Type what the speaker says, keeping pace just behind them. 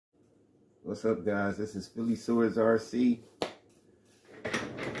What's up, guys? This is Phillyswords RC.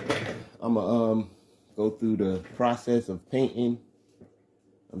 I'm gonna go through the process of painting.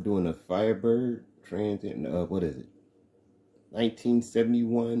 I'm doing a Firebird what is it?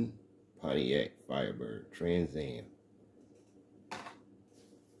 1971 Pontiac Firebird Trans Am.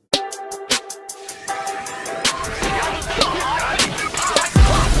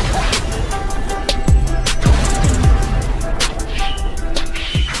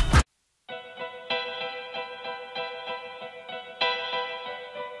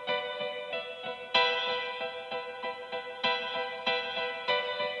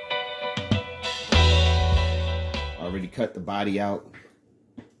 Already cut the body out.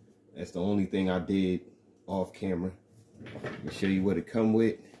 That's the only thing I did off camera. I'll show you what it come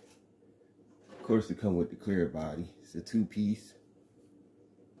with. Of course, it come with the clear body. It's a 2-piece.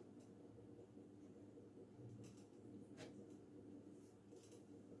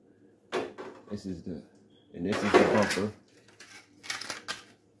 This is the bumper.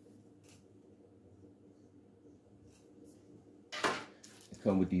 It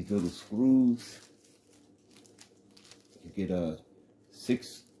come with these little screws. You get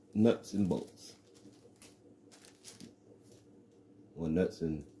 6 nuts and bolts. Well, nuts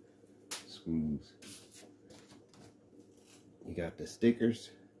and screws. You got the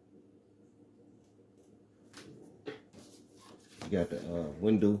stickers. You got the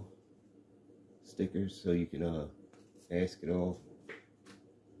window stickers so you can mask it off.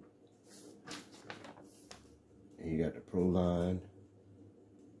 And you got the Proline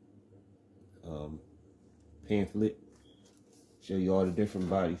pamphlet. Show you all the different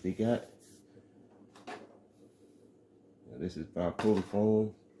bodies they got. Now, this is by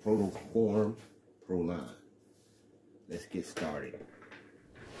Protoform Proline. Let's get started.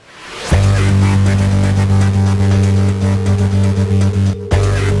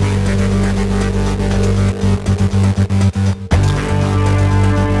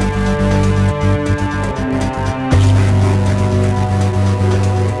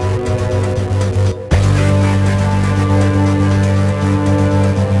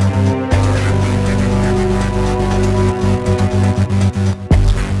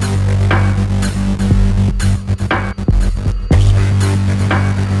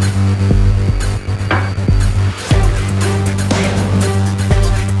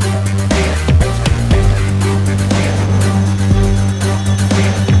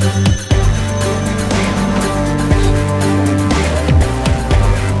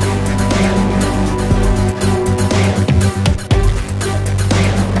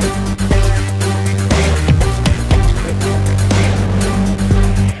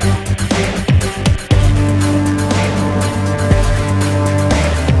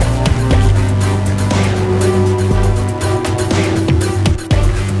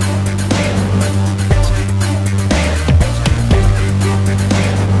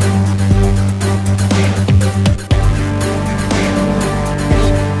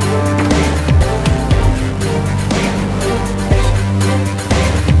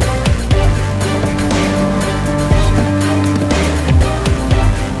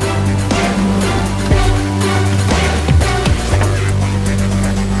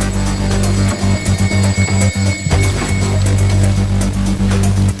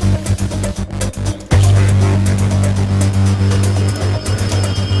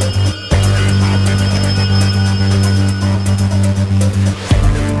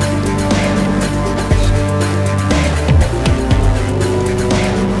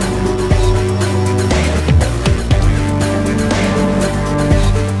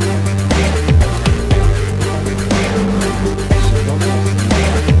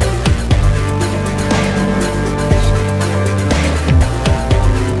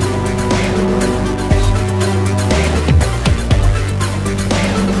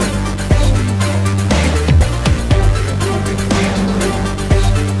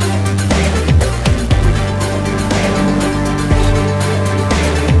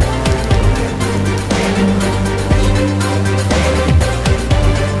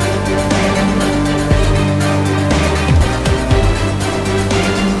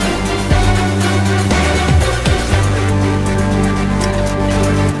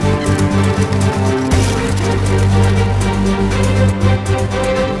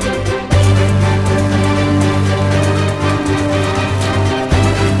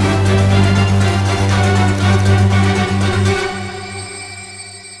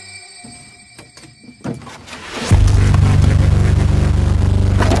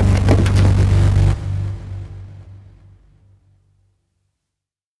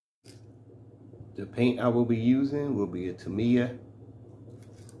 The paint I will be using will be a Tamiya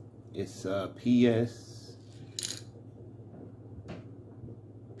It's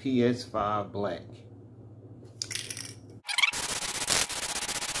PS5 black.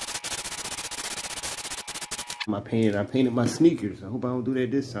 I painted my sneakers. I hope I don't do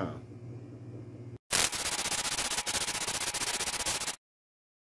that this time.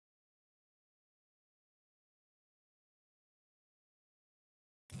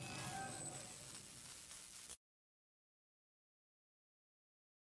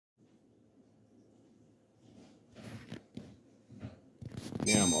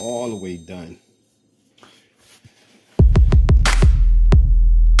 Now I'm all the way done.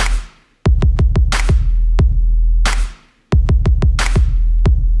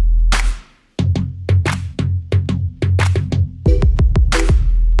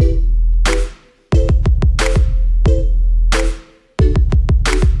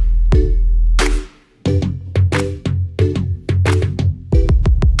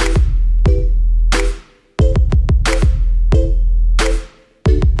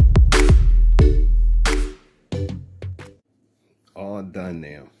 All done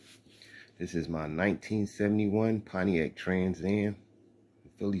now. This is my 1971 Pontiac Trans Am,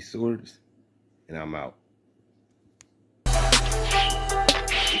 Phillyswords, and I'm out.